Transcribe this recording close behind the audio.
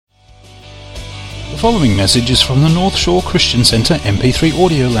The following message is from the North Shore Christian Centre MP3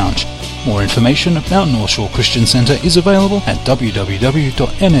 Audio Lounge. More information about North Shore Christian Centre is available at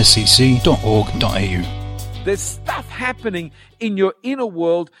www.nscc.org.au. There's stuff happening in your inner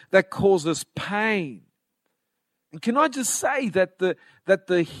world that causes pain. And can I just say that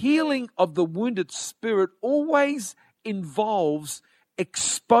the healing of the wounded spirit always involves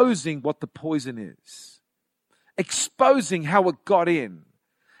exposing what the poison is, exposing how it got in,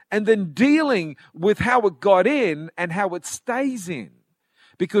 and then dealing with how it got in and how it stays in.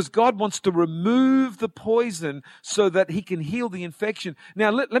 Because God wants to remove the poison so that He can heal the infection. Now,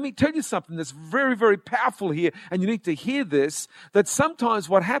 let me tell you something that's very, very powerful here, and you need to hear this, that sometimes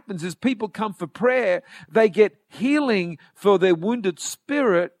what happens is people come for prayer, they get healing for their wounded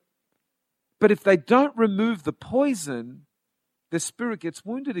spirit, but if they don't remove the poison, their spirit gets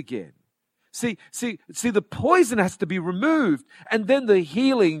wounded again. See, the poison has to be removed, and then the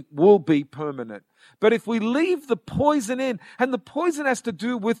healing will be permanent. But if we leave the poison in, and the poison has to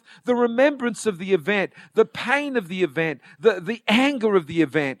do with the remembrance of the event, the pain of the event, the anger of the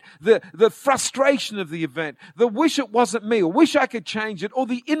event, the frustration of the event, the wish it wasn't me, or wish I could change it, or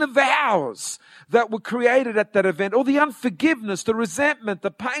the inner vows that were created at that event, or the unforgiveness, the resentment,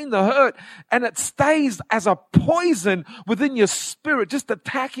 the pain, the hurt, and it stays as a poison within your spirit, just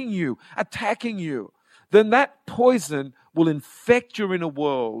attacking you, then that poison will infect your inner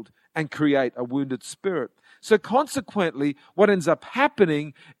world and create a wounded spirit. So consequently, what ends up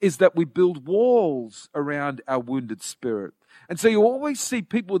happening is that we build walls around our wounded spirit. And so you always see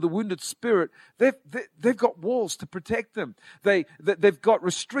people with a wounded spirit, they've got walls to protect them. They've got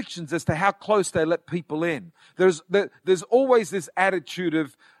restrictions as to how close they let people in. There's always this attitude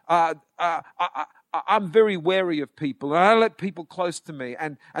of, I'm very wary of people, and I let people close to me.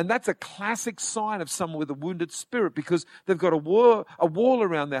 And that's a classic sign of someone with a wounded spirit, because they've got a wall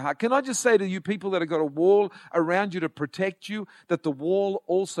around their heart. Can I just say to you, people that have got a wall around you to protect you, that the wall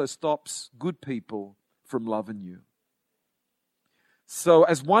also stops good people from loving you. So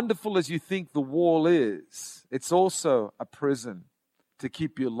as wonderful as you think the wall is, it's also a prison to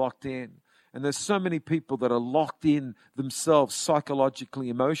keep you locked in. And there's so many people that are locked in themselves psychologically,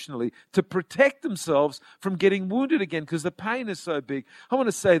 emotionally, to protect themselves from getting wounded again because the pain is so big. I want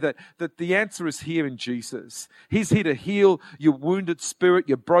to say that the answer is here in Jesus. He's here to heal your wounded spirit,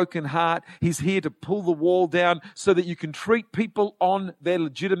 your broken heart. He's here to pull the wall down so that you can treat people on their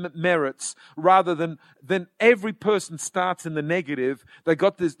legitimate merits rather than every person starts in the negative. They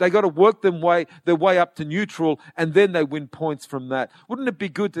got to work their way up to neutral, and then they win points from that. Wouldn't it be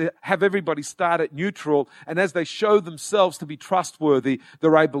good to have everybody start at neutral, and as they show themselves to be trustworthy,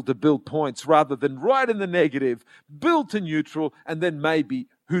 they're able to build points rather than right in the negative, build to neutral, and then maybe,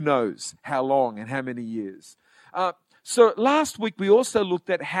 who knows, how long and how many years. So last week we also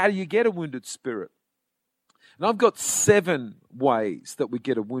looked at how do you get a wounded spirit. And I've got 7 ways that we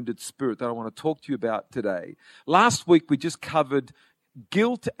get a wounded spirit that I want to talk to you about today. Last week we just covered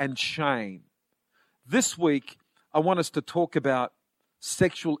guilt and shame. This week I want us to talk about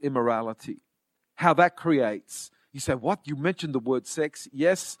sexual immorality, how that creates. You say, what? You mentioned the word sex.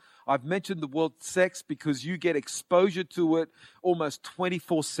 Yes, I've mentioned the word sex because you get exposure to it almost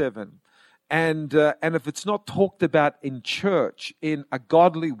 24/7. And if it's not talked about in church in a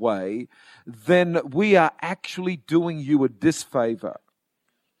godly way, then we are actually doing you a disfavor.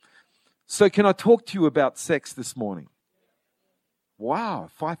 So can I talk to you about sex this morning? Wow,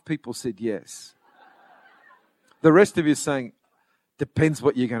 5 people said yes. The rest of you are saying, depends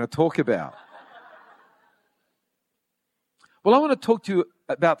what you're going to talk about. Well, I want to talk to you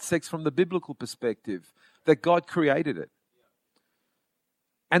about sex from the biblical perspective, that God created it.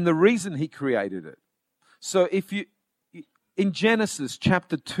 And the reason He created it. So in Genesis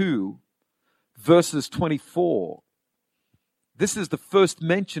chapter 2, verses 24, this is the first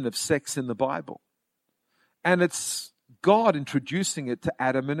mention of sex in the Bible. And it's God introducing it to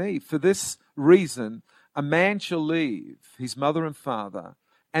Adam and Eve. For this reason, a man shall leave his mother and father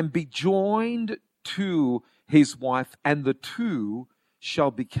and be joined to his wife, and the two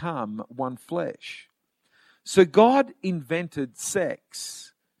shall become one flesh. So God invented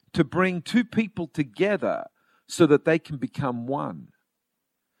sex to bring 2 people together so that they can become one.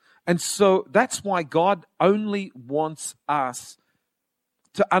 And so that's why God only wants us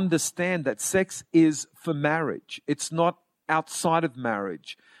to understand that sex is for marriage. It's not outside of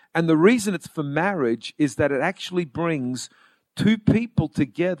marriage. And the reason it's for marriage is that it actually brings 2 people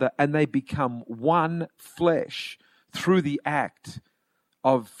together and they become one flesh through the act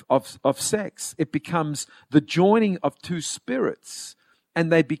of sex. It becomes the joining of 2 spirits.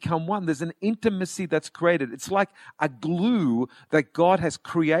 and they become one. There's an intimacy that's created. It's like a glue that God has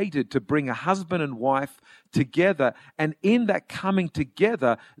created to bring a husband and wife together. And in that coming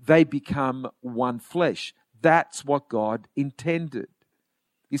together, they become one flesh. That's what God intended.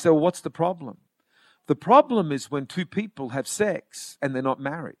 You say, well, what's the problem? The problem is when two people have sex and they're not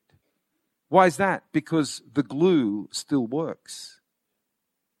married. Why is that? Because the glue still works.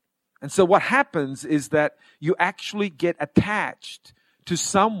 And so what happens is that you actually get attached to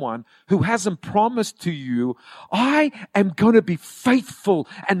someone who hasn't promised to you, I am going to be faithful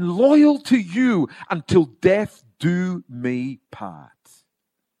and loyal to you until death do me part.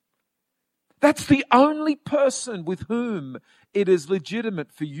 That's the only person with whom it is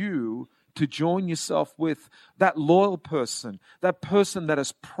legitimate for you to join yourself with, that loyal person, that person that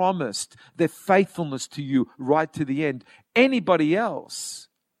has promised their faithfulness to you right to the end. Anybody else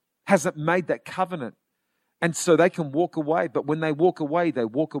hasn't made that covenant. And so they can walk away. But when they walk away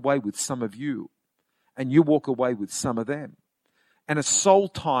with some of you. And you walk away with some of them. And a soul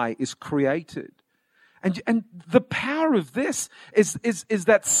tie is created. And the power of this is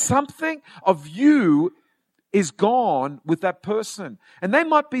that something of you is gone with that person. And they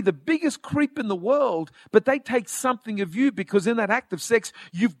might be the biggest creep in the world, but they take something of you because in that act of sex,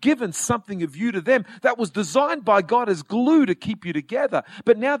 you've given something of you to them that was designed by God as glue to keep you together.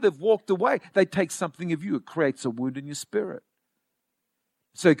 But now they've walked away. They take something of you. It creates a wound in your spirit.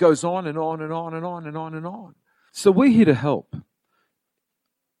 So it goes on and on and on and on and on and on. So we're here to help.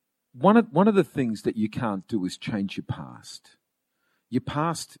 One of the things that you can't do is change your past. Your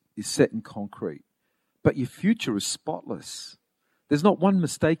past is set in concrete. But your future is spotless. There's not one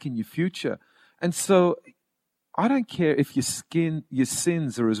mistake in your future. And so I don't care if your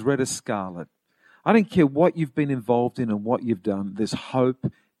sins are as red as scarlet. I don't care what you've been involved in and what you've done. There's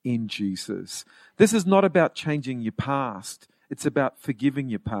hope in Jesus. This is not about changing your past. It's about forgiving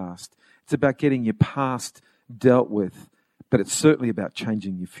your past. It's about getting your past dealt with. But it's certainly about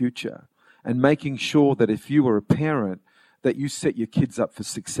changing your future and making sure that if you are a parent, that you set your kids up for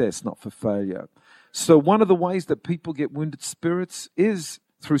success, not for failure. So one of the ways that people get wounded spirits is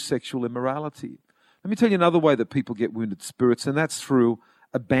through sexual immorality. Let me tell you another way that people get wounded spirits, and that's through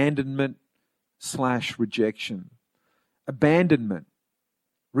abandonment/rejection. Abandonment,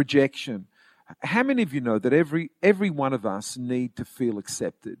 rejection. How many of you know that every one of us need to feel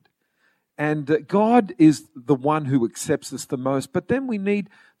accepted? And God is the one who accepts us the most, but then we need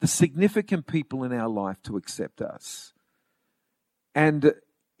the significant people in our life to accept us. And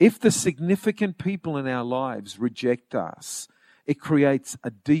if the significant people in our lives reject us, it creates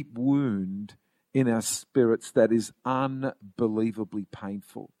a deep wound in our spirits that is unbelievably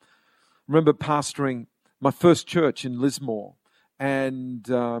painful. I remember pastoring my first church in Lismore and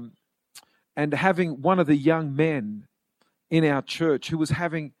having one of the young men in our church who was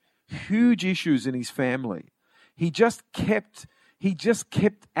having huge issues in his family. He just kept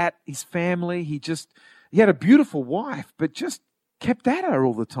at his family. He had a beautiful wife, but just kept at her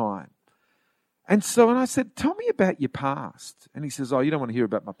all the time. And I said, tell me about your past. And he says, oh, you don't want to hear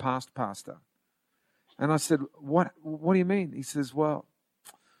about my past, Pastor. And I said, what do you mean? He says, when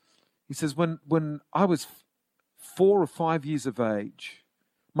I was 4 or 5 years of age,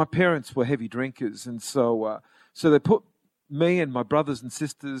 my parents were heavy drinkers. And so they put me and my brothers and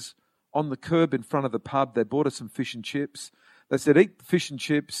sisters on the curb in front of the pub. They bought us some fish and chips. They said, eat the fish and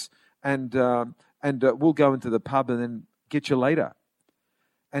chips and we'll go into the pub and then get you later.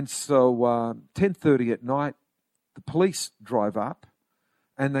 And so 10:30 at night, the police drive up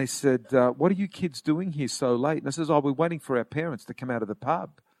and they said, what are you kids doing here so late? And I says, we're waiting for our parents to come out of the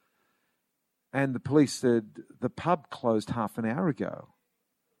pub. And the police said, the pub closed half an hour ago.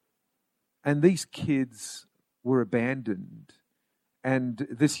 And these kids were abandoned. And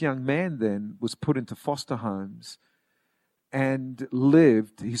this young man then was put into foster homes and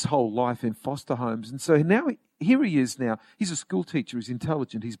lived his whole life in foster homes. And so now here he is now. He's a school teacher. He's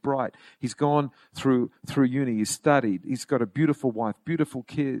intelligent. He's bright. He's gone through uni. He's studied. He's got a beautiful wife, beautiful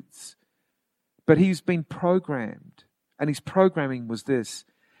kids. But he's been programmed. And his programming was this: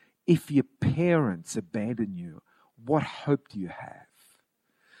 if your parents abandon you, what hope do you have?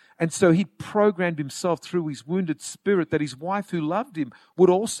 And so he programmed himself through his wounded spirit that his wife who loved him would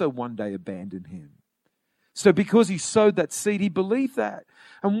also one day abandon him. So because he sowed that seed, he believed that.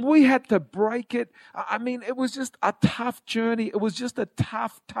 And we had to break it. I mean, it was just a tough journey. It was just a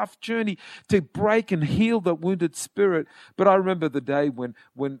tough journey to break and heal the wounded spirit. But I remember the day when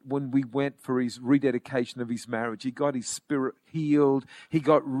we went for his rededication of his marriage. He got his spirit, healed. He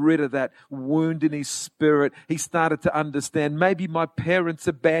got rid of that wound in his spirit. He started to understand, maybe my parents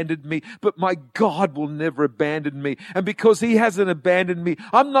abandoned me, but my God will never abandon me. And because he hasn't abandoned me,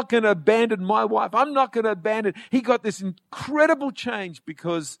 I'm not going to abandon my wife. I'm not going to abandon. He got this incredible change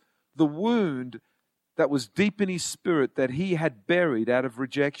because the wound that was deep in his spirit that he had buried out of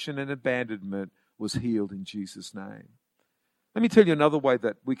rejection and abandonment was healed in Jesus' name. Let me tell you another way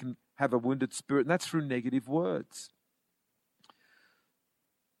that we can have a wounded spirit, and that's through negative words.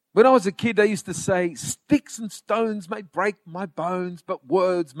 When I was a kid, I used to say, sticks and stones may break my bones, but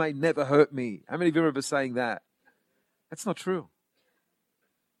words may never hurt me. How many of you remember saying that? That's not true.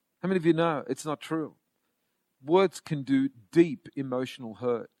 How many of you know it's not true? Words can do deep emotional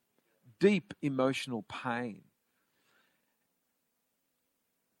hurt, deep emotional pain.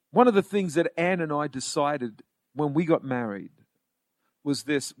 One of the things that Anne and I decided when we got married was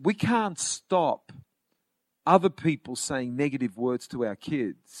this: we can't stop other people saying negative words to our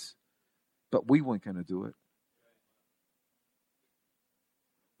kids, but we weren't going to do it.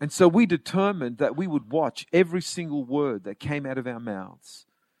 And so we determined that we would watch every single word that came out of our mouths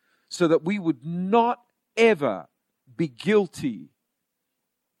so that we would not ever be guilty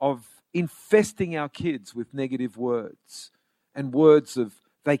of infesting our kids with negative words and words of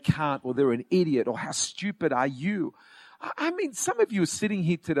they can't, or they're an idiot, or how stupid are you? I mean, some of you are sitting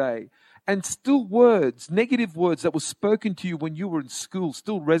here today and still words, negative words that were spoken to you when you were in school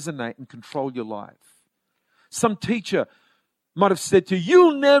still resonate and control your life. Some teacher might have said to you,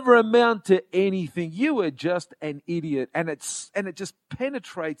 you'll never amount to anything. You are just an idiot. And it just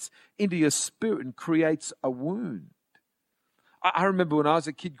penetrates into your spirit and creates a wound. I remember when I was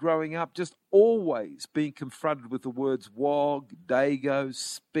a kid growing up, just always being confronted with the words wog, dago,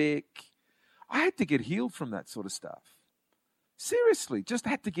 speck. I had to get healed from that sort of stuff. Seriously, just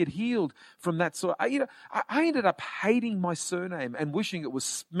had to get healed from that sort. I ended up hating my surname and wishing it was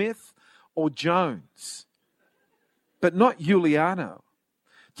Smith or Jones, but not Giuliano.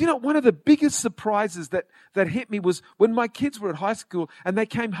 Do you know, one of the biggest surprises that hit me was when my kids were at high school and they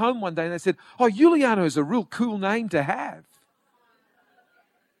came home one day and they said, oh, Giuliano is a real cool name to have.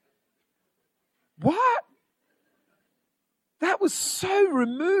 What? That was so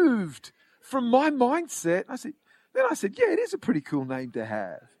removed from my mindset. I said, yeah, it is a pretty cool name to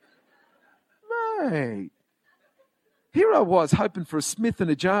have. Mate, here I was hoping for a Smith and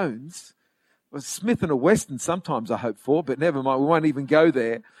a Jones. Well, a Smith and a Weston sometimes I hope for, but never mind, we won't even go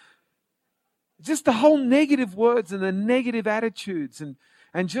there. Just the whole negative words and the negative attitudes and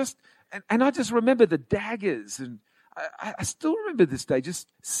I just remember the daggers, and I still remember this day, just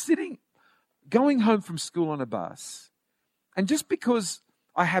going home from school on a bus. And just because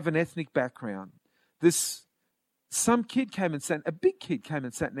I have an ethnic background, some kid came and sat, a big kid came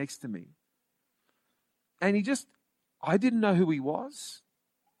and sat next to me. And I didn't know who he was.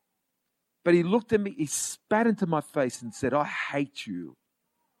 But he looked at me, he spat into my face and said, I hate you.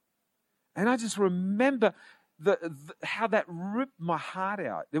 And I just remember how that ripped my heart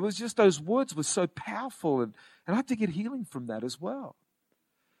out. There was just, those words were so powerful, and I had to get healing from that as well.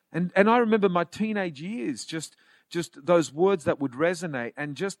 And I remember my teenage years, just those words that would resonate,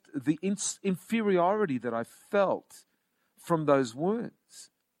 and just the inferiority that I felt from those words.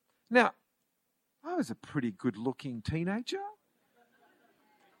 Now, I was a pretty good-looking teenager.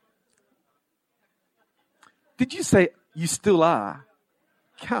 Did you say you still are?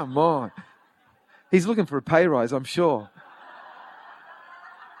 Come on. He's looking for a pay rise, I'm sure.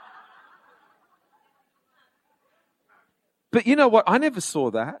 But you know what? I never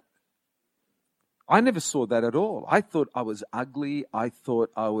saw that. I never saw that at all. I thought I was ugly. I thought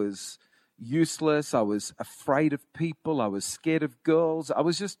I was useless. I was afraid of people. I was scared of girls. I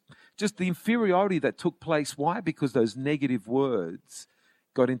was just the inferiority that took place. Why? Because those negative words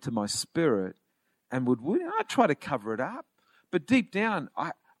got into my spirit and I'd try to cover it up. But deep down,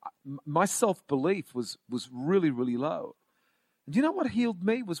 my self-belief was really, really low. And do you know what healed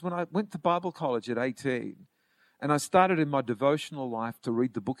me was when I went to Bible college at 18. And I started in my devotional life to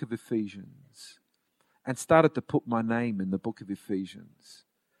read the book of Ephesians and started to put my name in the book of Ephesians.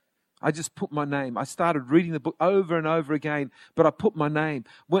 I just put my name. I started reading the book over and over again, but I put my name.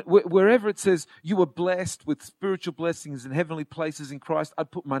 Wherever it says you were blessed with spiritual blessings in heavenly places in Christ, I'd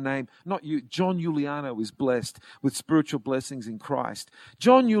put my name. Not you. John Giuliano is blessed with spiritual blessings in Christ.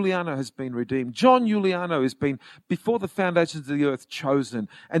 John Giuliano has been redeemed. John Giuliano has been, before the foundations of the earth, chosen.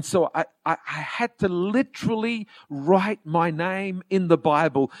 And so I had to literally write my name in the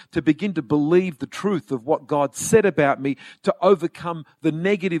Bible to begin to believe the truth of what God said about me, to overcome the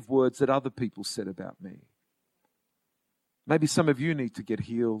negative words that other people said about me. Maybe some of you need to get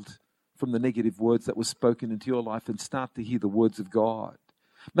healed from the negative words that were spoken into your life and start to hear the words of God.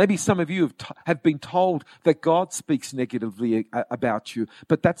 Maybe some of you have been told that God speaks negatively about you,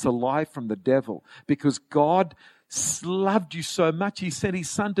 but that's a lie from the devil, because God loved you so much, He sent His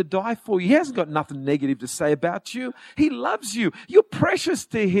Son to die for you. He hasn't got nothing negative to say about you. He loves you. You're precious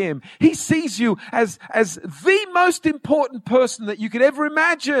to Him. He sees you as the most important person that you could ever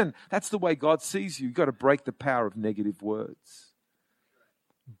imagine. That's the way God sees you. You've got to break the power of negative words.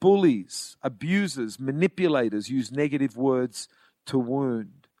 Bullies, abusers, manipulators use negative words to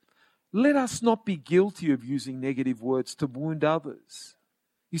wound. Let us not be guilty of using negative words to wound others.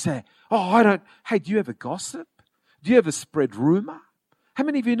 You say, hey, do you ever gossip? Do you ever spread rumor? How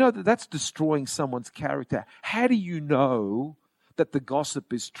many of you know that that's destroying someone's character? How do you know that the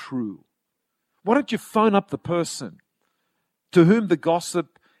gossip is true? Why don't you phone up the person to whom the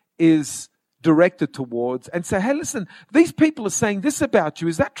gossip is directed towards and say, hey, listen, these people are saying this about you.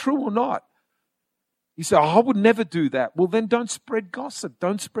 Is that true or not? You say, I would never do that. Well, then don't spread gossip.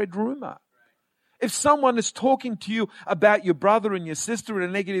 Don't spread rumor. If someone is talking to you about your brother and your sister in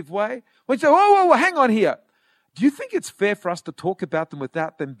a negative way, well, you say, whoa, hang on here. Do you think it's fair for us to talk about them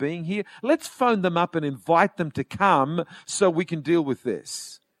without them being here? Let's phone them up and invite them to come so we can deal with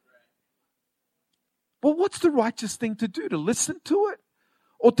this. Well, what's the righteous thing to do? To listen to it?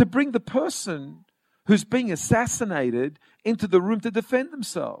 Or to bring the person who's being assassinated into the room to defend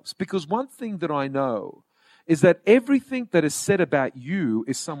themselves? Because one thing that I know is that everything that is said about you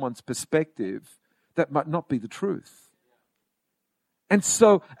is someone's perspective that might not be the truth. And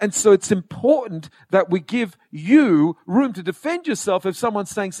so it's important that we give you room to defend yourself if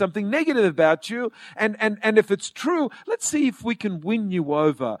someone's saying something negative about you. And if it's true, let's see if we can win you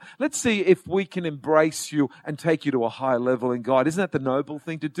over. Let's see if we can embrace you and take you to a higher level in God. Isn't that the noble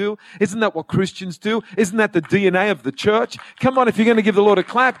thing to do? Isn't that what Christians do? Isn't that the DNA of the church? Come on, if you're going to give the Lord a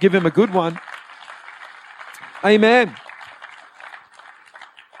clap, give Him a good one. Amen.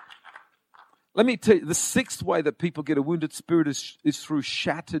 Let me tell you, the sixth way that people get a wounded spirit is through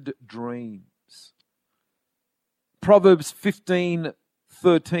shattered dreams. Proverbs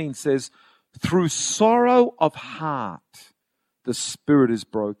 15:13 says, through sorrow of heart, the spirit is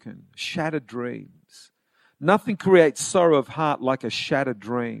broken. Shattered dreams. Nothing creates sorrow of heart like a shattered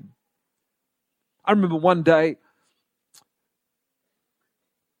dream. I remember one day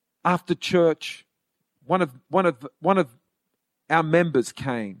after church, one of our members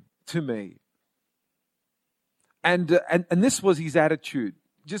came to me. And this was his attitude.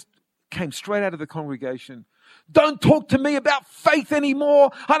 Just came straight out of the congregation. Don't talk to me about faith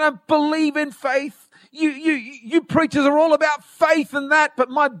anymore. I don't believe in faith. You preachers are all about faith and that, but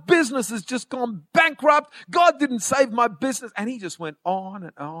my business has just gone bankrupt. God didn't save my business. And he just went on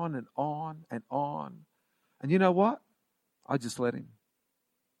and on and on and on. And you know what? I just let him.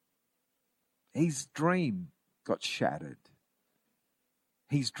 His dream got shattered.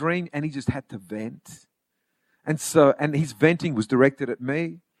 His dream, and he just had to vent. And his venting was directed at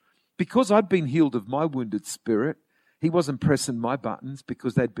me. Because I'd been healed of my wounded spirit, he wasn't pressing my buttons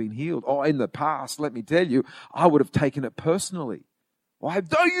because they'd been healed. Oh, in the past, let me tell you, I would have taken it personally. Why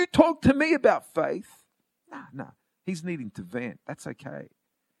don't you talk to me about faith? No. He's needing to vent. That's okay.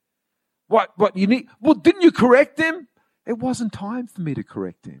 What you need? Well, didn't you correct him? It wasn't time for me to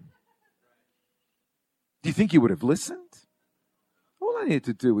correct him. Do you think he would have listened? All I needed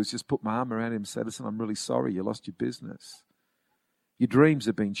to do was just put my arm around him and say, listen, I'm really sorry you lost your business. Your dreams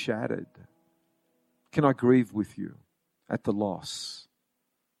have been shattered. Can I grieve with you at the loss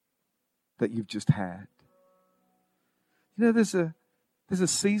that you've just had? You know, there's a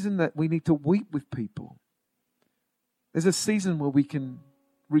season that we need to weep with people. There's a season where we can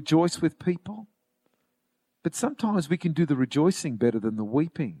rejoice with people. But sometimes we can do the rejoicing better than the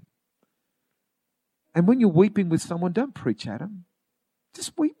weeping. And when you're weeping with someone, don't preach at them.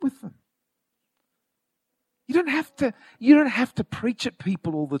 Just weep with them. You don't have to preach at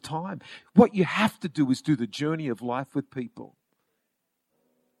people all the time. What you have to do is do the journey of life with people.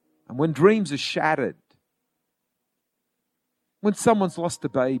 And when dreams are shattered, when someone's lost a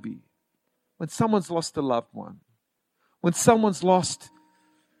baby, when someone's lost a loved one, when someone's lost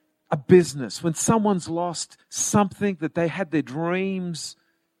a business, when someone's lost something that they had their dreams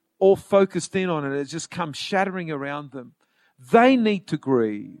all focused in on and it's just come shattering around them, they need to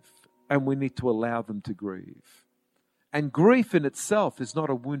grieve. And we need to allow them to grieve. And grief in itself is not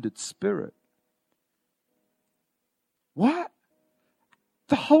a wounded spirit. What?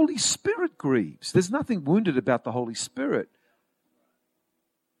 The Holy Spirit grieves. There's nothing wounded about the Holy Spirit.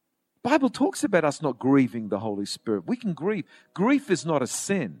 The Bible talks about us not grieving the Holy Spirit. We can grieve. Grief is not a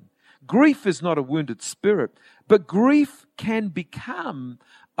sin. Grief is not a wounded spirit. But grief can become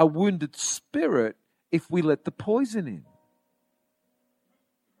a wounded spirit if we let the poison in.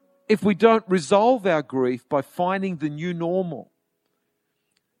 If we don't resolve our grief by finding the new normal.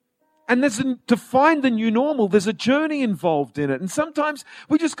 And to find the new normal, there's a journey involved in it. And sometimes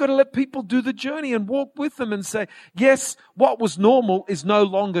we just got to let people do the journey and walk with them and say, yes, what was normal is no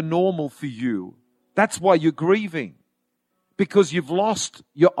longer normal for you. That's why you're grieving. Because you've lost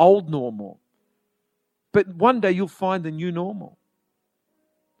your old normal. But one day you'll find the new normal.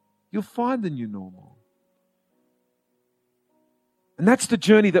 You'll find the new normal. And that's the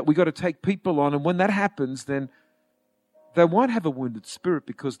journey that we've got to take people on. And when that happens, then they won't have a wounded spirit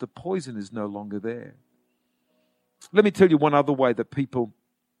because the poison is no longer there. Let me tell you one other way that people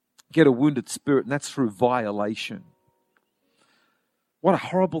get a wounded spirit, and that's through violation. What a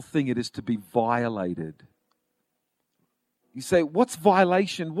horrible thing it is to be violated. You say, what's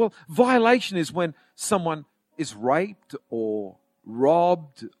violation? Well, violation is when someone is raped or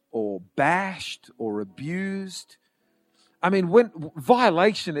robbed or bashed or abused. I mean, when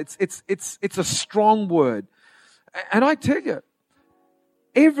violation, it's a strong word. And I tell you,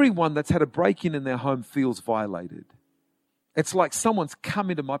 everyone that's had a break-in in their home feels violated. It's like someone's come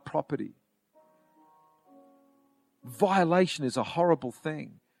into my property. Violation is a horrible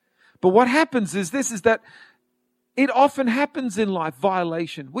thing. But what happens is that it often happens in life,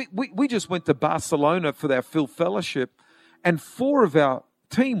 violation. We just went to Barcelona for our Phil Fellowship, and 4 of our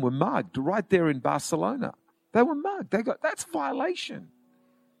team were mugged right there in Barcelona. They were mugged. That's violation.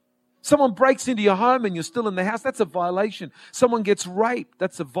 Someone breaks into your home and you're still in the house, that's a violation. Someone gets raped,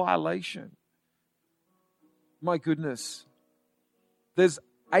 that's a violation. My goodness. There's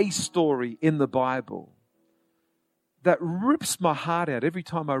a story in the Bible that rips my heart out every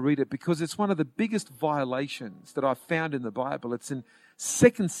time I read it because it's one of the biggest violations that I've found in the Bible. It's in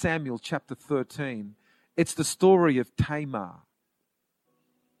 2 Samuel chapter 13. It's the story of Tamar.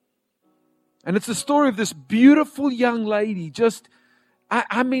 And it's the story of this beautiful young lady.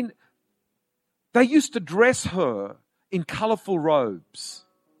 I mean, they used to dress her in colorful robes.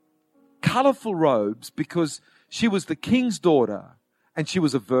 Colorful robes because she was the king's daughter and she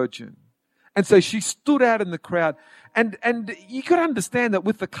was a virgin. And so she stood out in the crowd. And you could understand that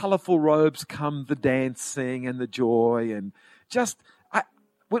with the colorful robes come the dancing and the joy. And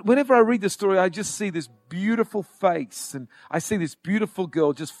whenever I read the story, I just see this beautiful face. And I see this beautiful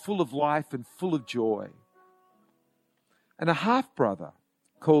girl just full of life and full of joy. And a half-brother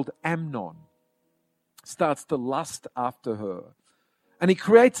called Amnon starts to lust after her. And he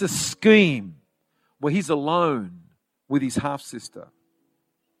creates a scheme where he's alone with his half-sister.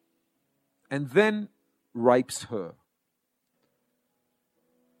 And then rapes her.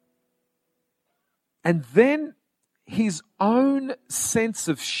 And then his own sense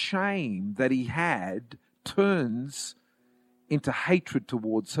of shame that he had turns into hatred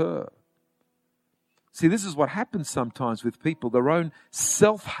towards her. See, this is what happens sometimes with people. Their own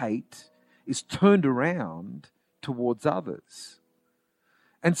self-hate is turned around towards others.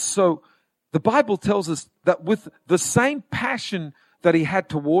 And so the Bible tells us that with the same passion that he had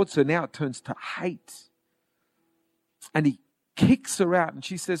towards her, now it turns to hate. And he kicks her out and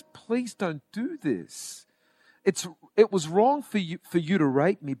she says, please don't do this. It was wrong for you to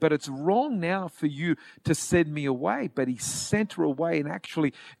rape me, but it's wrong now for you to send me away. But he sent her away and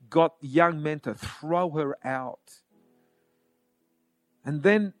actually got young men to throw her out. And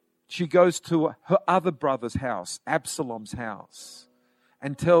then she goes to her other brother's house, Absalom's house,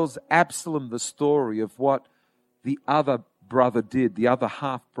 and tells Absalom the story of what the other brother did, the other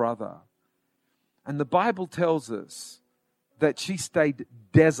half-brother. And the Bible tells us that she stayed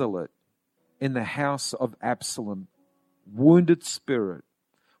desolate in the house of Absalom, wounded spirit.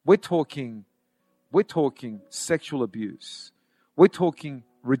 We're talking sexual abuse. We're talking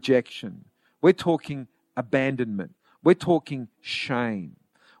rejection. We're talking abandonment. We're talking shame.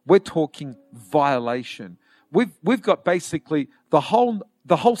 We're talking violation. We've got basically the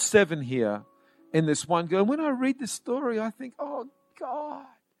whole 7 here in this one girl. And when I read this story, I think, oh God,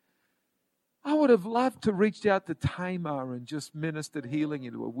 I would have loved to reach out to Tamar and just ministered healing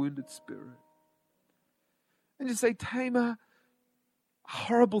into a wounded spirit. And just say, Tamar, a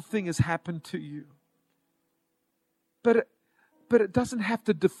horrible thing has happened to you. But it doesn't have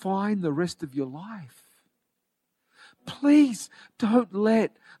to define the rest of your life. Please don't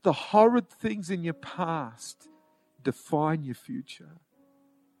let the horrid things in your past define your future.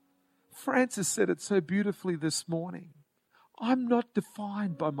 Francis said it so beautifully this morning. I'm not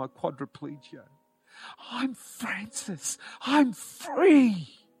defined by my quadriplegia. I'm Francis. I'm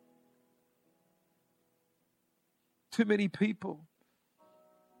free. Too many people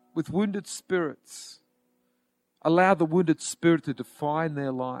with wounded spirits Allow the wounded spirit to define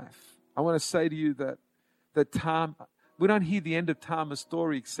their life. I want to say to you that we don't hear the end of Tamara's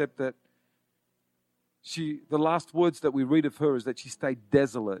story except that the last words that we read of her is that she stayed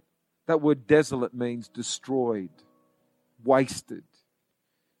desolate. That word desolate means destroyed, wasted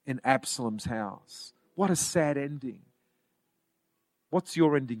in Absalom's house. What a sad ending. What's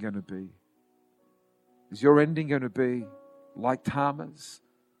your ending going to be? Is your ending going to be like Tamar's?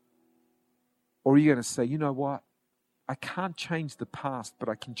 Or are you going to say, you know what? I can't change the past, but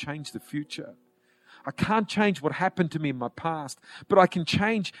I can change the future. I can't change what happened to me in my past, but I can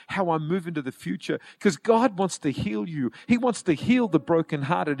change how I move into the future, because God wants to heal you. He wants to heal the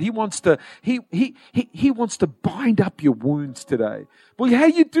brokenhearted. He wants to bind up your wounds today. Well, how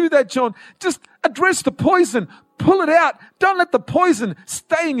you do that, John? Just address the poison. Pull it out. Don't let the poison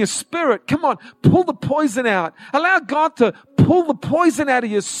stay in your spirit. Come on, pull the poison out. Allow God to pull the poison out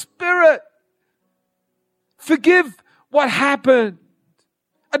of your spirit. Forgive what happened.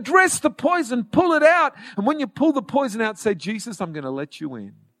 Address the poison, pull it out. And when you pull the poison out, say, Jesus, I'm going to let you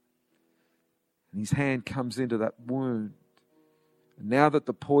in. And his hand comes into that wound. And now that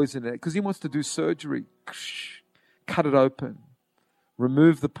the poison, because he wants to do surgery, cut it open,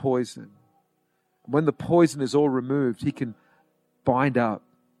 remove the poison. When the poison is all removed, he can bind up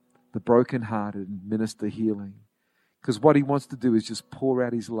the brokenhearted and minister healing. Because what he wants to do is just pour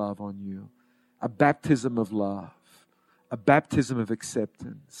out his love on you. A baptism of love. A baptism of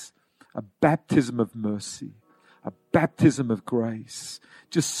acceptance, a baptism of mercy, a baptism of grace.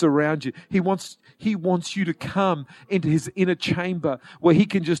 Just surround you. He wants you to come into his inner chamber where he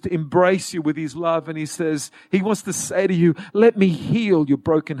can just embrace you with his love. And he wants to say to you, let me heal your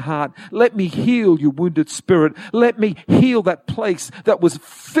broken heart. Let me heal your wounded spirit. Let me heal that place that was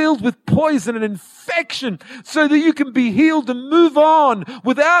filled with poison and infection so that you can be healed and move on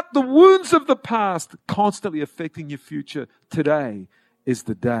without the wounds of the past constantly affecting your future. Today is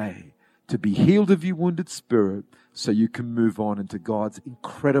the day to be healed of your wounded spirit so you can move on into God's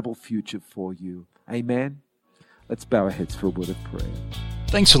incredible future for you. Amen. Let's bow our heads for a word of prayer.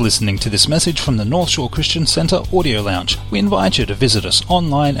 Thanks for listening to this message from the North Shore Christian Centre Audio Lounge. We invite you to visit us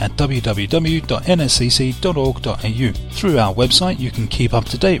online at www.nscc.org.au. Through our website, you can keep up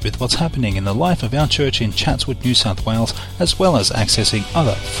to date with what's happening in the life of our church in Chatswood, New South Wales, as well as accessing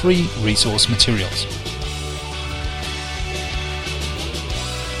other free resource materials.